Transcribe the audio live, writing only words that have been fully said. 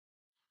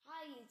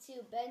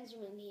YouTube,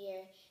 Benjamin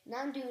here, and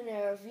I'm doing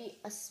a review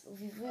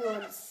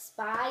on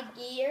Spy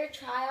Gear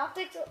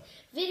Trioptics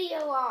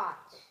video watch.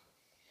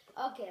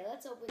 Okay,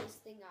 let's open this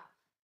thing up.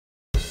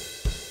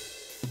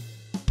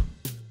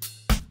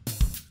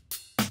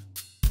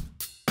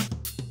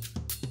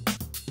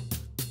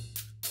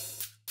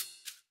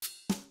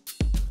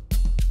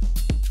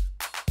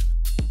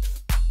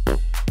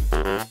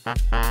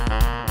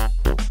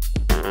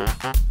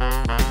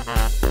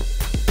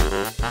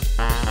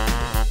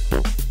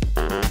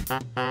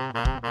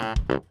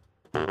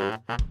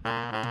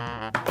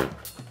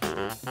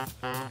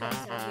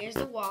 So here's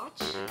the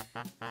watch,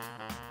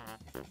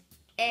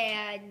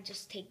 and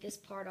just take this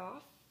part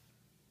off.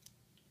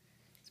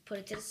 Let's put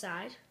it to the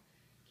side.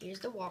 Here's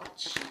the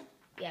watch.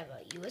 You have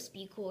a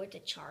USB cord to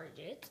charge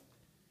it.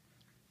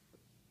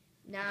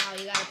 Now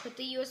you gotta put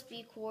the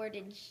USB cord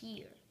in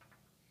here.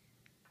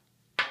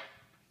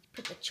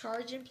 Put the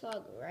charging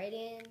plug right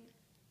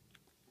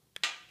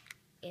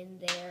in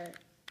there.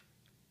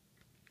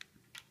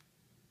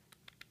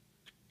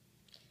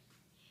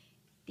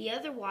 The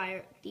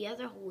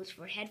other hole is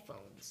for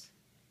headphones.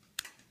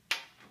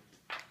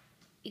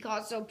 You can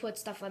also put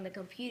stuff on the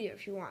computer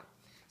if you want.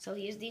 So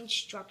here's the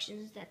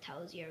instructions that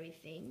tells you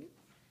everything.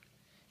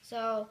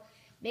 So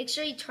make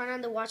sure you turn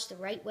on the watch the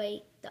right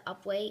way, the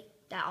up way.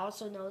 That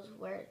also knows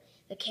where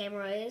the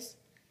camera is.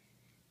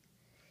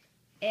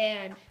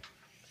 And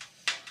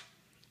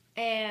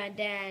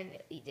then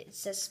it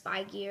says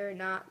Spy Gear,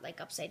 not like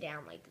upside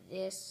down like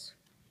this.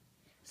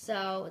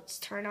 So let's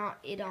turn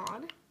it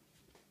on.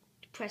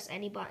 Press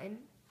any button.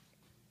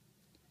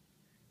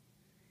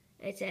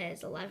 It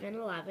says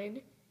 11:11.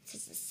 It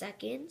says the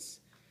seconds.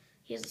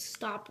 Here's a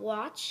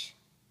stopwatch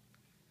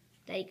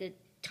that you could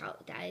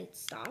that it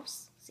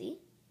stops. See?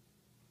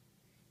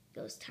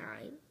 Goes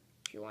time.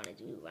 If you want to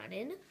do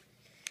running,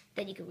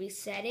 then you can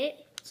reset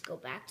it. Let's go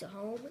back to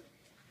home.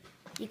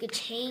 You could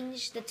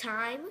change the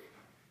time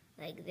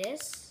like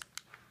this,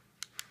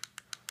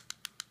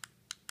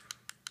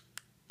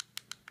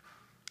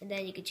 and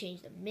then you could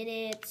change the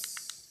minutes.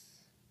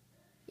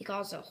 You can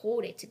also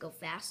hold it to go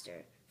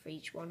faster for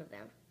each one of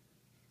them.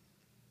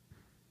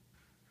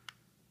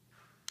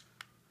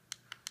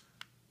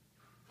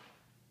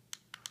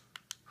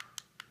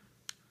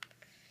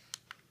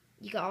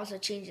 You can also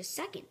change the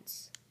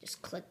seconds.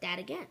 Just click that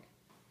again.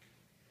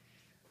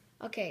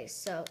 Okay,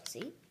 so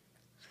see?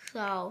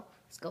 So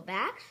let's go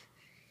back.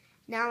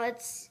 Now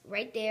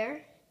right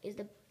there is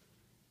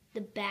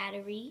the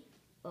battery.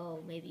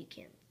 Oh, maybe you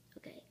can't.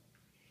 Okay.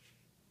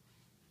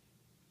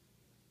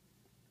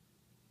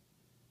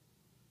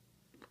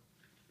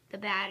 The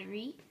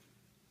battery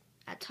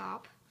at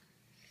top,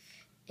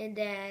 and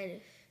then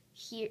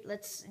here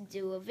let's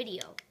do a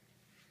video.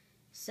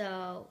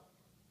 So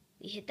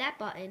we hit that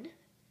button.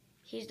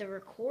 Here's the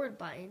record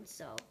button.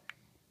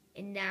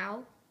 And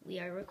now we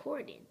are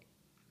recording.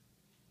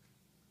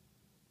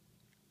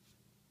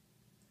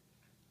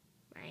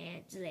 My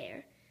hand's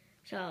there.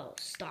 So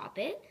stop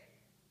it.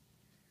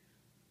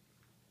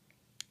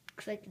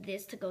 Click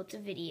this to go to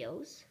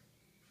videos.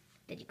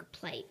 Then you can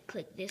play.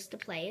 Click this to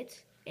play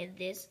it, and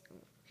this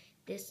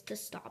to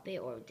stop it,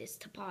 or this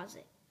to pause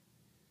it.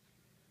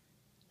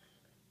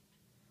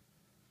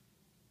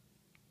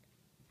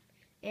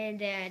 And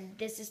then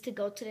this is to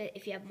go to the,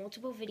 if you have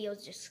multiple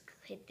videos, just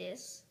hit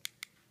this,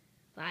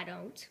 but I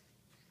don't.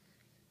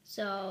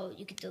 So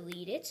you can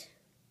delete it,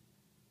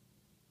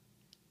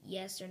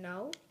 yes or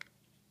no.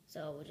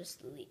 So we'll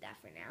just delete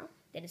that for now.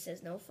 Then it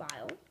says no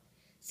file.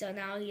 So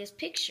now here's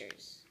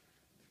pictures.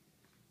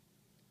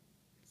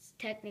 It's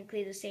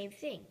technically the same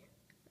thing.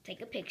 I'll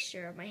take a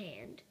picture of my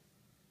hand.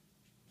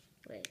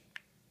 Wait,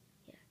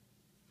 yeah.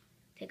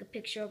 Take a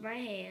picture of my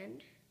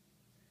hand.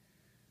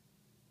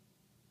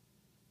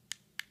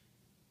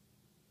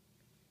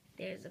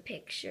 There's a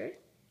picture.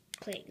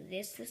 Click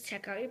this to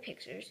check out your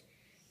pictures.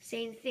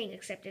 Same thing,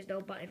 except there's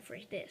no button for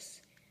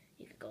this.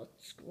 You can go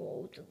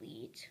scroll,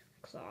 delete,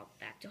 clock,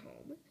 back to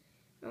home.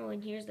 Oh,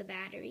 and here's the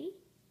battery.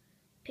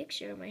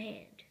 Picture of my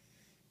hand.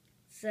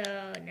 So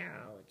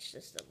now let's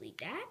just delete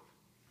that.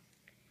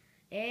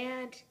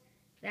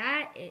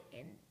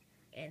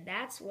 And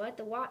that's what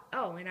the watch.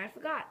 Oh, and I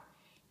forgot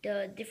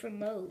the different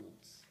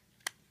modes: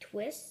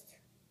 twist,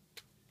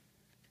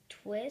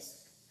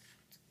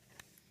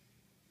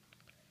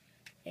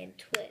 and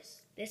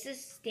twist. This is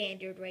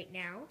standard right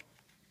now.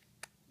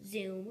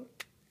 Zoom,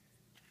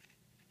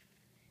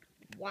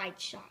 wide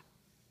shot.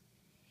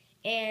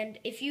 And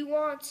if you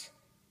want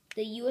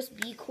the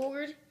USB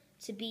cord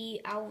to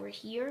be over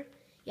here,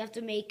 you have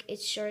to make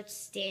it sure it's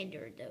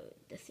standard,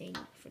 the thing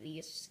for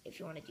these, if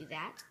you want to do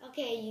that.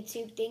 Okay,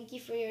 YouTube, thank you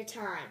for your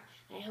time.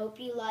 I hope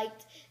you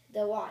liked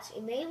the watch.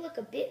 It may look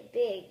a bit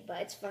big,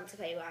 but it's fun to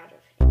play around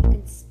with. And you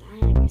can spy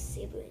on your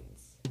siblings.